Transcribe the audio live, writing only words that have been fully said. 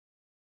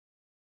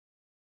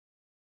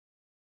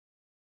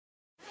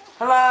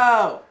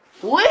Hello.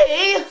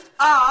 We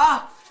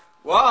are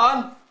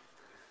One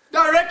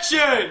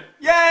Direction.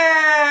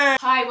 Yay!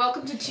 Hi,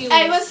 welcome to Chili's.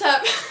 Hey, what's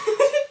up?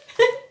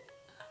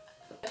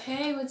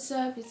 Hey, what's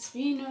up? It's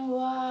been a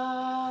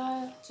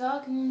while.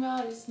 Talking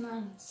about it's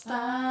not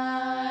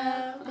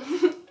style.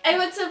 Hey,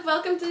 what's up?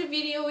 Welcome to the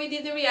video. We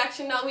did the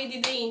reaction, now we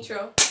did the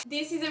intro.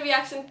 This is a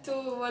reaction to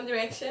One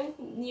Direction.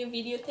 New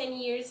video, 10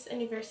 years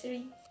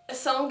anniversary. A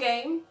song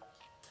game.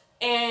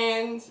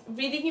 And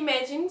reading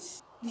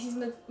Imagines. This is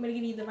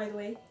Margarida, by the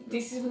way.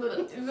 This is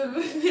This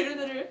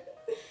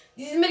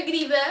is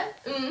Margarida.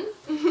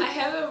 I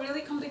have a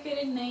really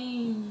complicated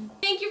name.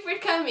 Thank you for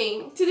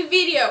coming to the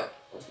video.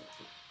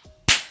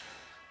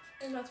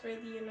 I'm not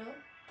ready, you know.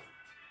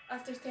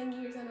 After 10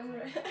 years and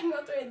I'm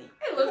not ready.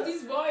 I love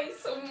this voice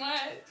so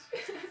much.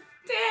 10.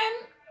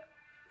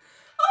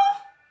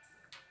 Oh!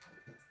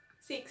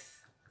 6,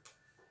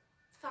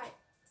 5,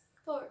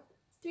 4,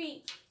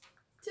 3,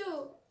 2,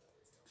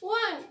 1,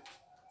 0.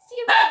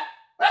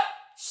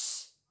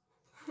 Shh.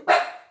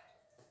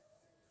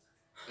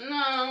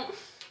 No.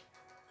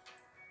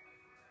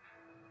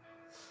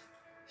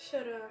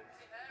 Shut up.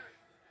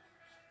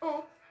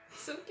 Oh,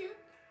 So cute.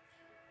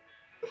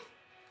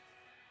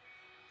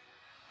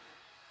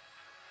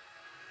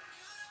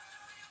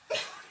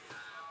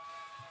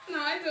 No,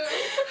 I don't.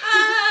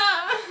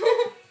 ah!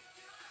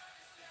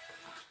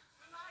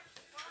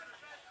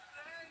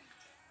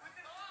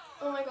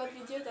 Oh my god,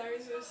 video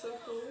diaries were so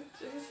cool.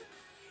 Just...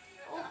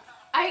 Oh,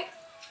 I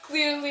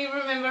clearly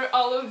remember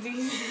all of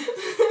these.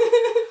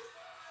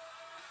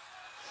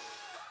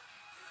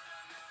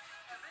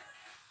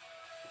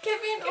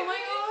 Kevin, oh my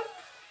god.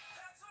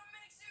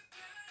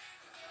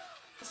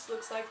 This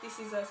looks like This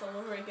Is Us all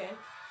over again.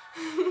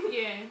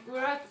 Yeah,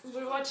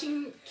 we're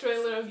watching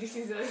trailer of This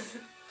Is Us.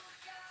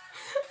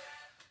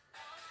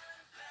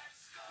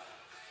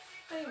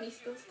 I miss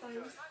those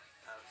times.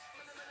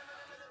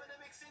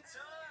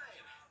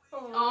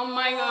 Oh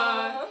my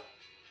god.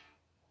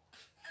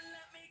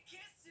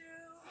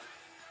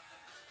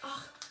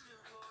 Oh,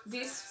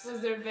 This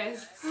was their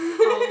best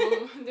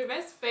album, their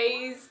best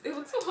phase. They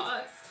look so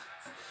hot.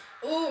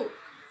 ooh.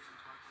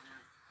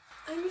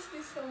 I miss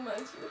this so much,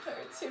 it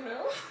hurts, you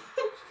know?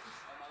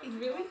 It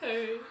really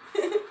hurt.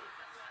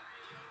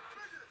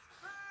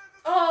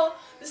 Oh,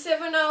 the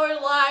 7-hour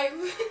live.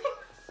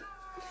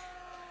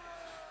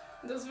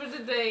 Those were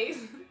the days.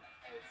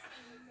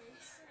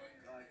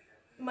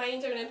 My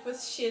internet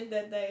was shit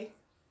that day.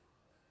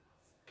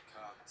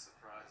 Can't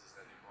surprise us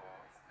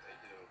anymore. They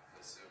do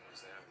as soon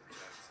as they have the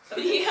chance.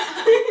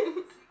 Yeah.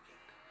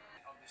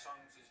 Of the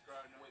songs has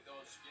grown with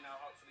us, you know,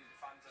 hopefully the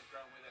fans have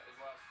grown with it as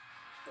well.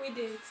 We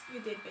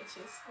did,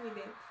 bitches. We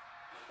did.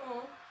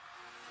 Oh.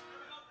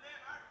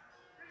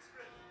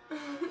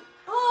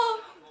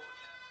 Oh!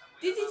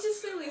 Did he just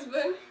say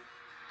Lisbon?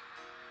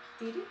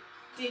 Did he?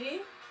 Did he?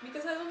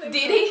 Because I don't think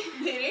Did so.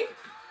 he? Did he?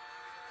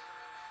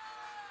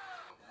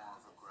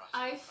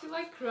 I feel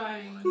like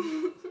crying.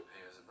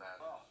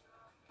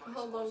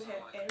 How long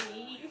have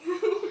Harry? The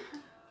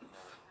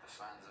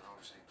fans have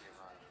obviously given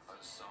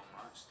us so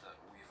much that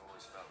we've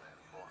always felt it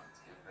important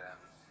to give them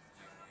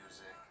new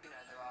music. You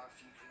know, there are a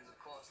few things, of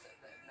course, that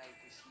made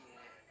this year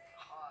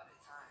hard at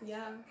times.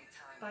 Yeah, Good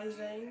times. by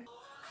Zayn.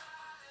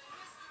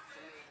 For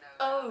me, no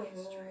Oh.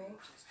 history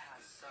just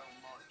has so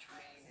much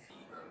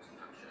meaning.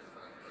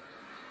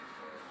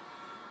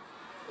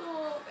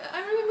 Oh, I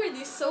remember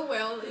this so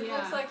well. It Yeah.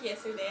 looks like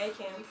yesterday. I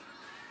can't.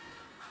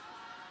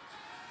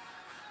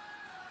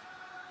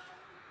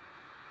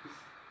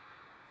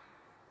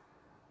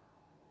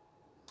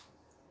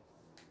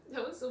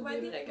 That was so Why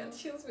did I beautiful. get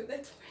chills with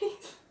that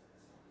face?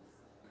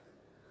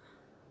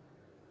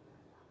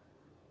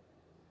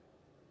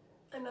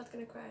 I'm not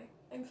gonna cry.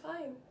 I'm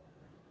fine.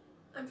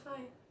 I'm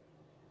fine.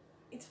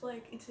 It's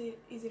like, is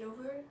it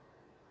over?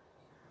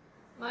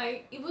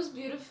 Like, it was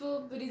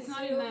beautiful, but it's Is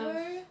not it enough.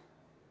 over?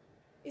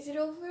 Is it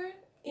over?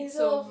 It's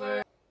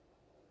over.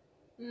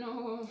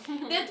 No.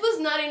 That was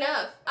not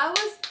enough.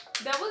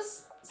 That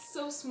was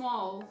so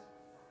small.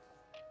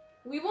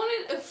 We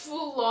wanted a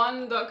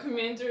full-on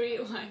documentary,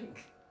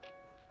 like...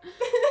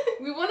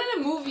 We wanted a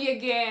movie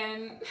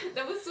again.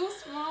 That was so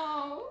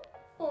small.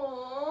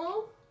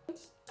 Aww.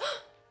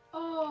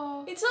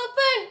 Oh. It's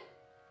open!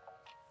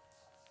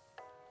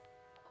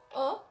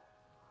 Oh.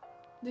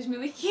 There's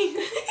Milky.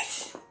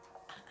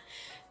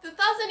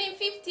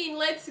 2015,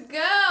 let's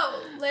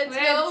go! Let's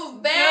go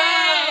Let's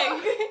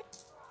back!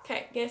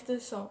 Okay, guess the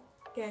song.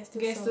 Guess the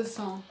Guess song. the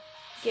song.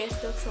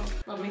 Guess the song.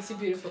 What makes it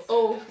beautiful?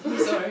 Oh, I'm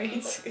sorry.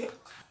 This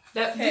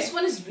Okay.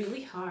 one is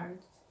really hard.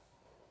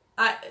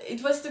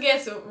 It was to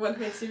guess what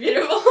makes it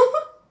beautiful.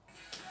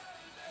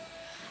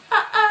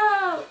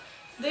 Oh!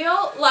 They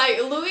all, like,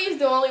 Louis is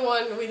the only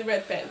one with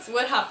red pants.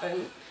 What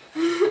happened?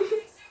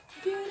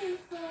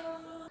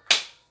 Beautiful.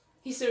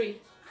 History.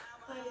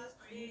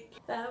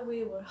 That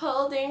we were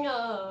holding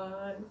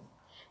on.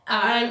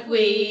 Aren't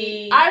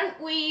we? Aren't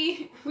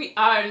we? We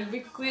aren't. We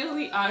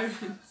clearly aren't.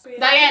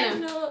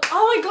 Diana.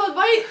 Oh my god,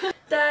 why?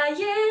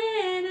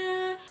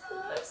 Diana.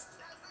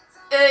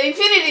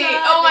 Infinity.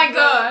 Oh my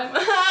god.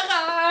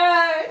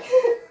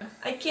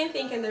 I can't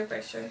think under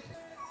pressure.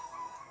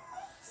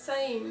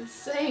 Same.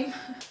 Same.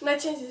 No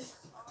changes.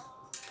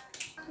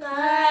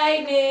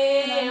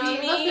 Lightning on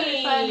Love gonna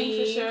be finding for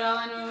me. sure. All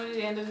I know at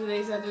the end of the day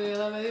is that we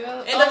love it.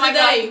 End of the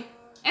day.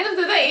 End of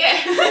the day, yeah.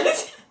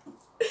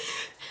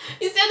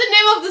 You said the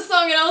name of the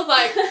song and I was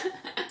like,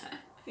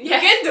 you Yeah.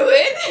 can do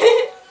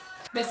it.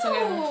 Best song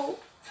ever.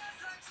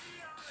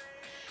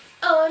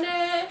 Oh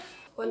no.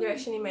 One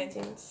Direction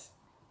imagines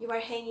you are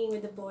hanging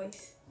with the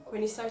boys.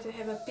 When you start to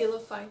have a pillow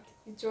fight,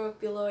 you throw a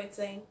pillow at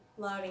Zayn,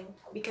 laughing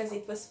because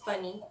it was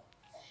funny.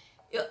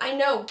 I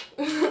know.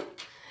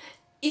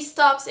 He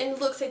stops and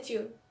looks at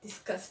you,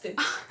 disgusted.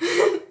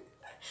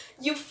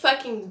 You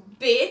fucking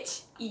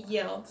bitch, he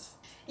yells.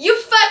 You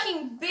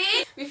fucking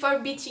bitch! Before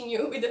beating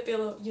you with a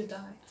pillow, you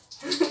die.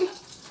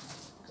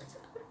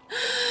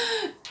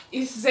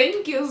 If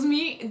Zayn kills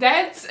me,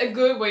 that's a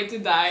good way to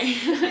die.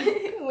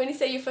 When he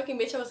said you fucking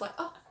bitch, I was like,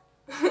 oh.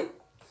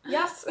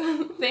 Yes.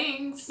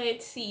 Thanks.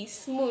 Let's see,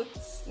 smooth.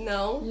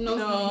 No.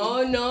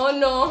 No.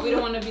 No. We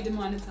don't want to be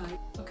demonetized.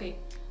 Okay.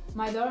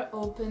 My door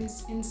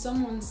opens and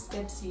someone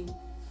steps in.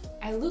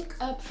 I look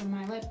up from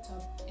my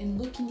laptop and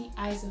look in the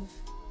eyes of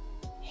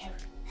Harry.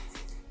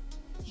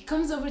 He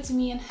comes over to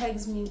me and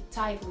hugs me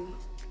tightly.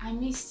 I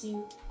missed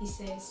you, he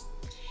says.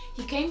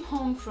 He came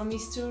home from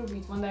his tour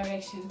with One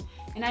Direction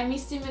and I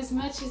missed him as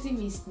much as he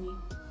missed me.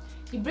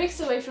 He breaks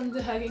away from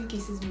the hug and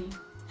kisses me.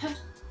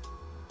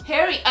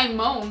 Harry, I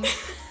moan.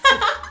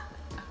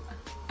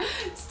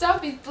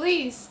 Stop it,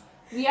 please.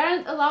 We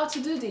aren't allowed to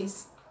do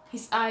this.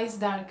 His eyes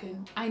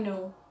darken. I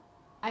know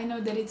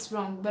that it's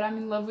wrong, but I'm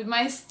in love with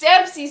my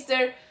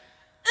stepsister.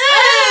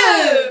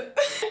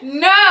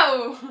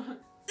 No!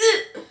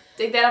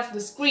 Take that off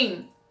the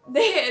screen.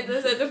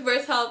 That's at the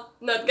first half,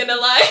 not gonna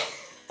lie.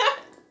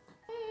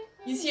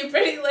 You see a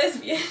pretty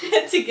lesbian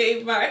at the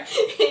gay bar,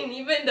 and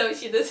even though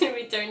she doesn't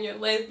return your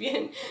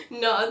lesbian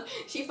nod,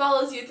 she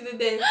follows you to the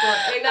dance floor,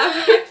 and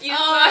after a few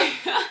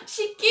songs,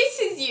 she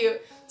kisses you.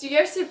 To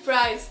your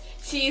surprise,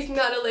 she is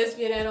not a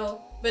lesbian at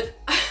all, but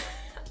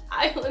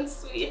island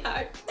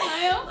sweetheart,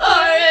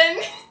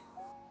 Lauren.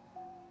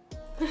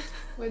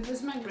 Wait,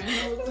 does my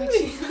grandma look like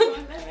she's in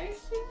One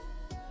Direction?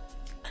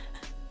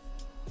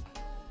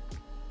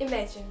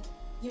 Imagine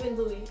you and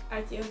Louis are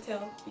at the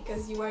hotel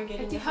because you are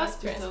getting At the a heart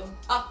hospital.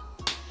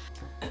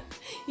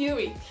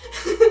 Yuri.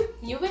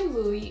 You and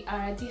Louis are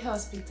at the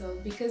hospital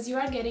because you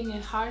are getting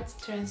a heart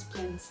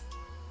transplant.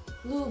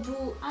 Lou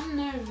boo, I'm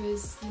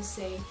nervous, you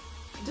say.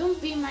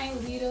 Don't be my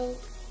little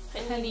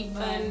honey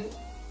bun,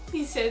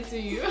 he said to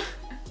you.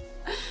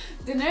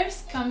 The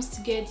nurse comes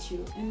to get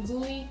you and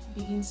Louis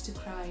begins to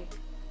cry.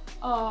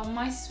 Oh,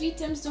 my sweet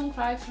Thames, don't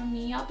cry for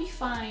me, I'll be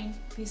fine,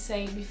 you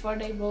say before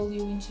they roll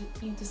you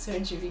into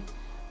surgery.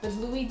 But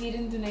Louis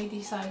didn't donate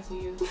his heart to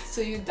you,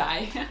 so you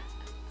die.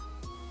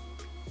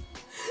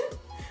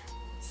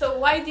 So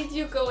why did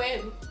you go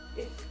in?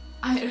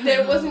 I don't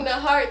There know. wasn't a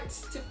heart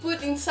to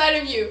put inside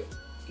of you.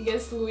 I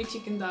guess Louis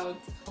chickened out.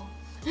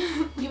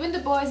 You and the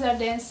boys are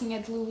dancing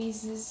at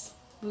Louise's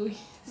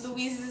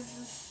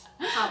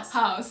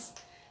house.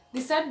 They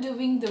start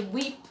doing the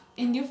whip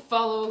and you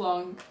follow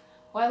along.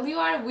 While you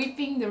are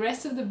whipping the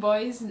rest of the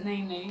boys,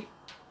 nay.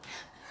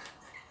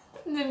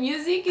 The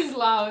music is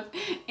loud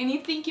and you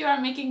think you are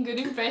making good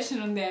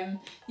impression on them.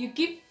 You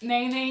keep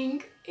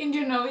naying and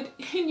you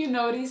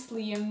notice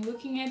Liam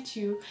looking at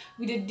you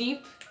with a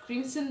deep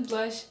crimson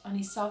blush on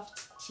his soft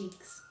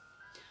cheeks.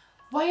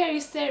 Why are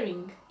you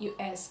staring? You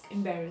ask,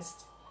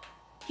 embarrassed.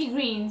 He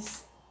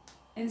grins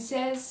and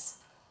says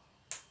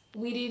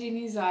with it in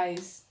his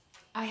eyes,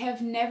 I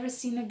have never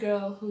seen a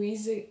girl who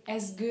is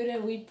as good a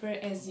whipper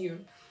as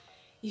you.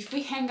 If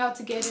we hang out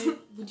together,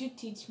 would you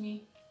teach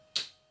me?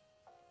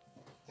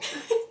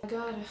 I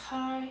got a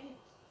heart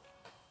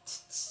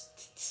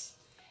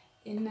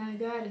and I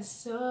got a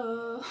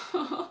soul.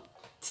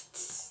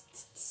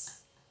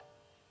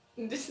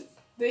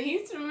 The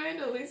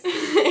instrumentalist.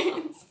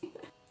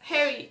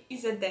 Harry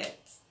is a dad.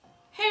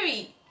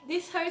 Harry,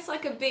 this hurts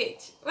like a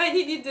bitch. Why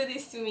did you do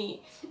this to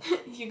me?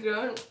 You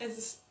groan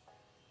as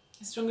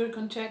A stronger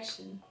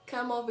contraction.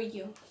 come over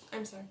you.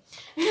 I'm sorry.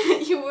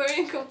 You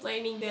weren't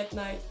complaining that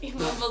night. He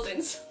mumbles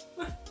and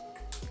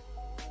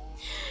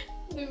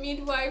The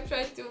midwife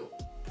tried to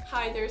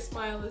hide her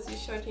smile as you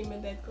shot him a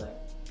dead glare.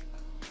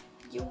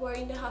 You were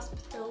in the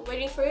hospital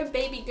waiting for your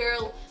baby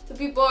girl to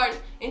be born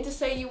and to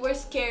say you were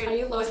scared. Are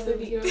you lost,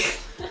 baby girl?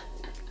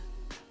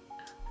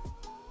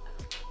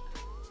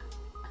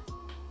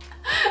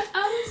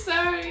 I'm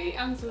sorry.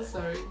 I'm so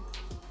sorry.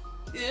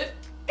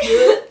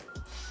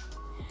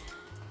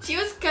 She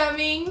was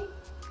coming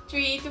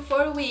 3 to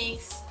 4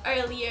 weeks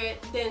earlier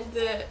than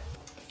the...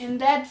 And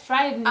that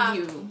frightened Ah.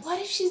 you. What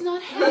if she's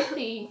not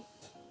healthy?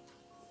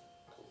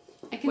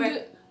 I can Where-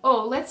 do...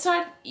 Oh, let's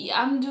start...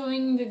 I'm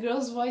doing the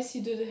girl's voice,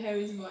 you do the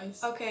Harry's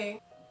voice. Okay.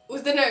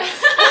 Who's the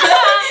nurse?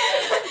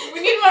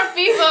 We need more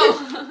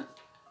people!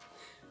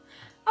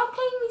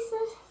 Okay, Mr.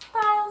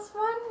 Styles,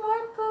 one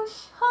more push.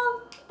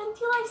 Hold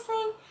until I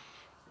say,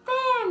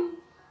 damn.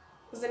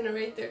 Who's the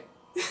narrator?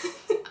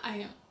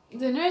 I am.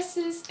 The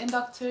nurses and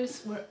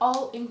doctors were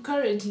all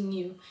encouraging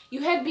you.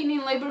 You had been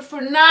in labor for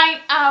 9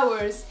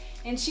 hours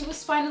and she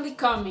was finally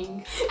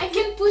coming. I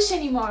can't push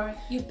anymore,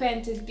 you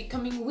panted,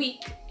 becoming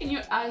weak and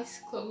your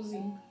eyes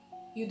closing.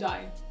 You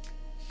died.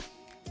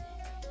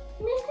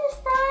 Mr.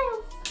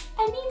 Styles,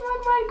 I need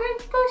one more good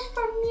push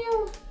from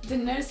you. The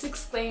nurse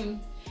exclaimed.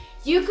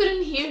 You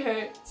couldn't hear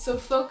her, so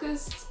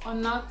focused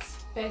on not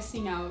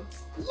passing out.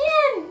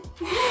 Yen!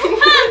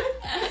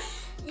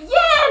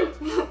 Yen!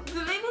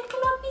 The baby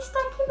cannot be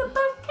stuck in the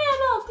back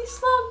panel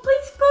this long,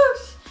 please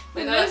push.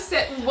 The nurse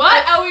said,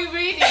 what are we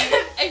reading?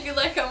 I feel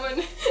like I'm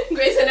on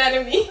Grey's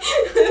Anatomy.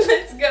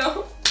 Let's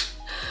go.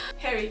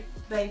 Harry,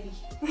 baby.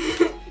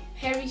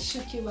 Harry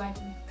shook you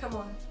lightly. Come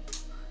on.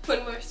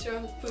 One more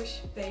strong push,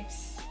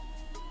 babes.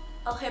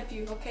 I'll help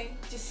you, okay?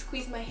 Just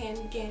squeeze my hand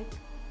again.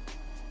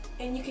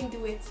 And you can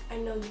do it. I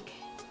know you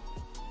can.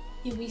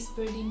 He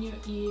whispered in your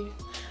ear,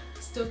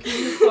 stroking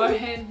your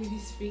forehead with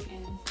his free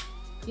hand.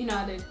 You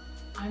nodded.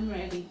 I'm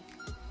ready.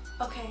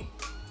 Okay.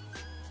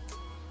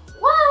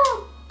 1,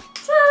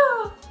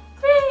 2,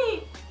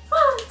 3.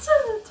 1,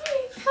 2,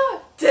 3,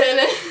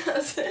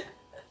 4.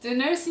 The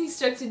nurse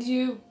instructed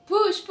you,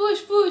 push,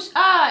 push, push.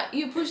 Ah,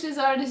 you pushed as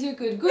hard as you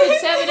could. Good,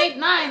 7, 8,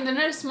 9. The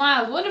nurse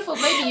smiled. Wonderful,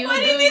 baby. You were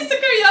doing... What is this, the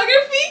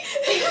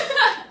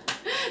choreography?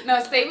 No,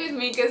 stay with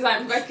me because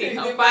I'm fucking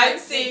on 5,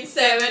 6,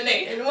 7,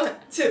 8. And 1,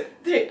 2,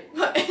 3,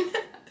 4.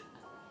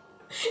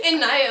 And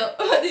Niall,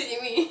 what did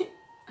you mean?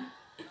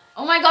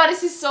 Oh my god,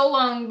 this is so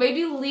long.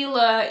 Baby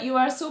Lila, you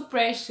are so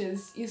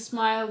precious. You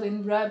smiled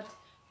and rubbed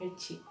her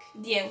cheek.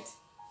 The end.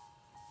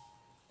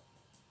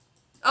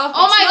 Oh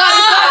my god,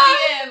 it's not the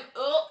end.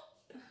 Oh.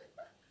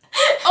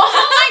 Oh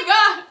my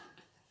god.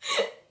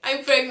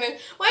 I'm pregnant.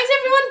 Why is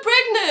everyone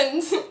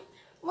pregnant?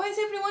 Why is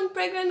everyone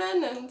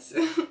pregnant?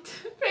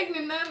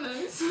 Pregnant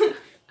nanas.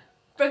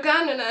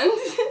 Pregnant.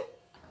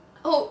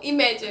 Oh,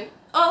 imagine.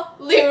 Oh,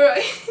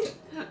 Leroy.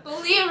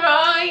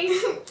 Leroy.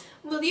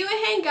 Will you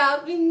hang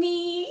out with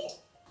me?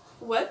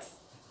 What?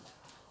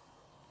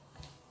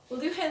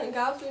 Will you hang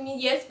out with me?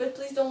 Yes, but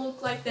please don't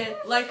look like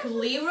that. Like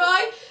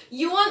Leroy?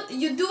 You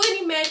do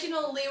an imagine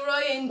on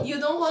Leroy and you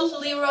don't want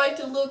Leroy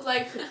to look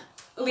like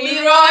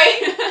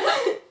Leroy.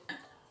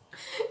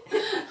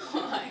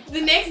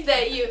 The next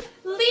day you,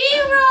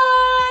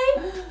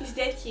 Leroy! Is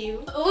that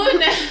you? Oh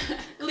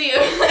no.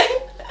 Leroy.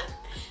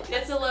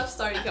 That's a love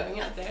story going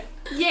out there.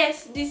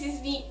 Yes, this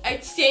is me. I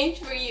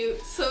changed for you.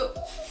 So,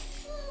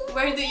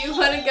 where do you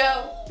want to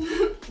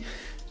go?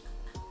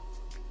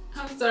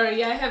 I'm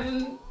sorry, I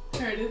haven't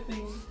heard a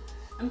thing.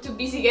 I'm too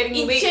busy getting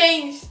It late.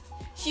 changed.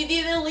 She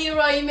didn't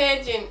Leroy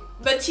imagine,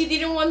 but she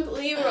didn't want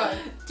Leroy.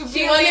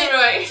 She wanted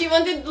Leroy. She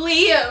wanted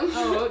Liam.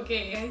 Oh,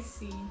 okay, I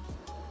see.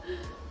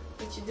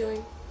 What you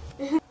doing?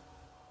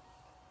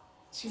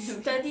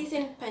 Studies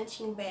and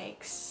punching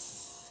bags.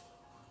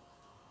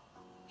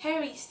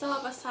 Harry,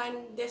 stop! I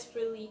sighed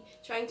desperately,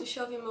 trying to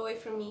shove him away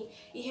from me.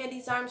 He had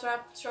his arms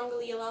wrapped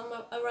strongly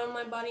around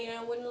my body and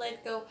I wouldn't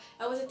let go.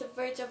 I was at the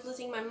verge of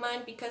losing my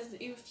mind because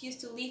he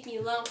refused to leave me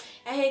alone.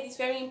 I had this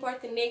very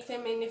important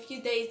exam in a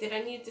few days that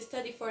I needed to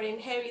study for,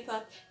 and Harry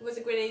thought it was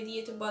a great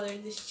idea to bother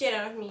the shit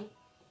out of me.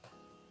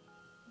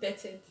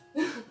 That's it.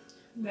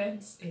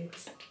 That's it.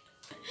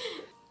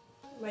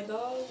 My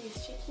dog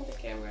is shaking the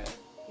camera.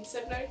 It's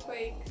an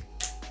earthquake.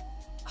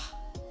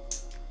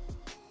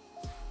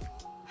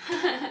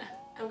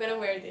 I'm gonna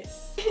wear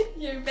this.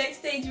 You're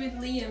backstage with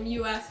Liam.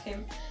 You ask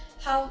him,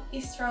 how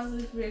is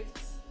trousers ripped?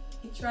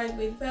 He tried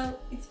with, well,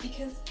 it's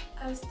because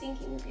I was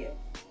thinking of you.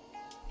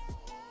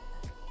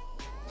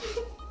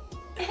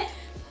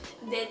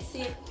 That's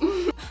it.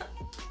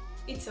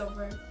 It's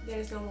over.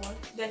 There's no more.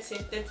 That's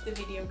it. That's the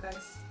video,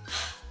 guys.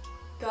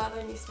 God,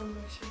 I miss one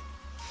version.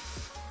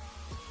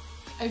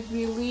 I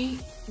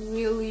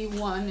really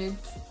wanted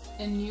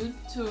a new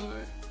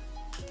tour.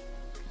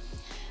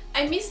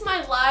 I miss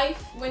my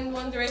life when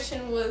One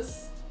Direction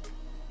was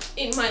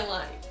in my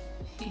life.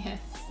 Yes.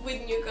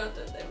 With new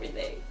content every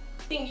day.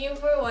 Thank you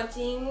for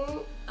watching.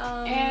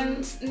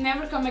 And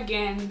never come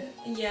again.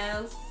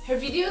 Yes. Her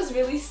videos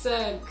really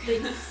suck.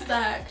 They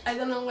suck. I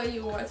don't know why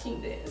you're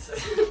watching this.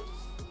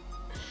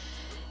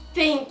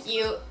 Thank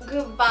you.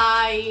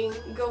 Goodbye.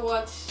 Go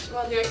watch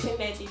One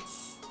Direction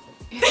edits.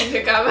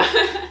 Acaba.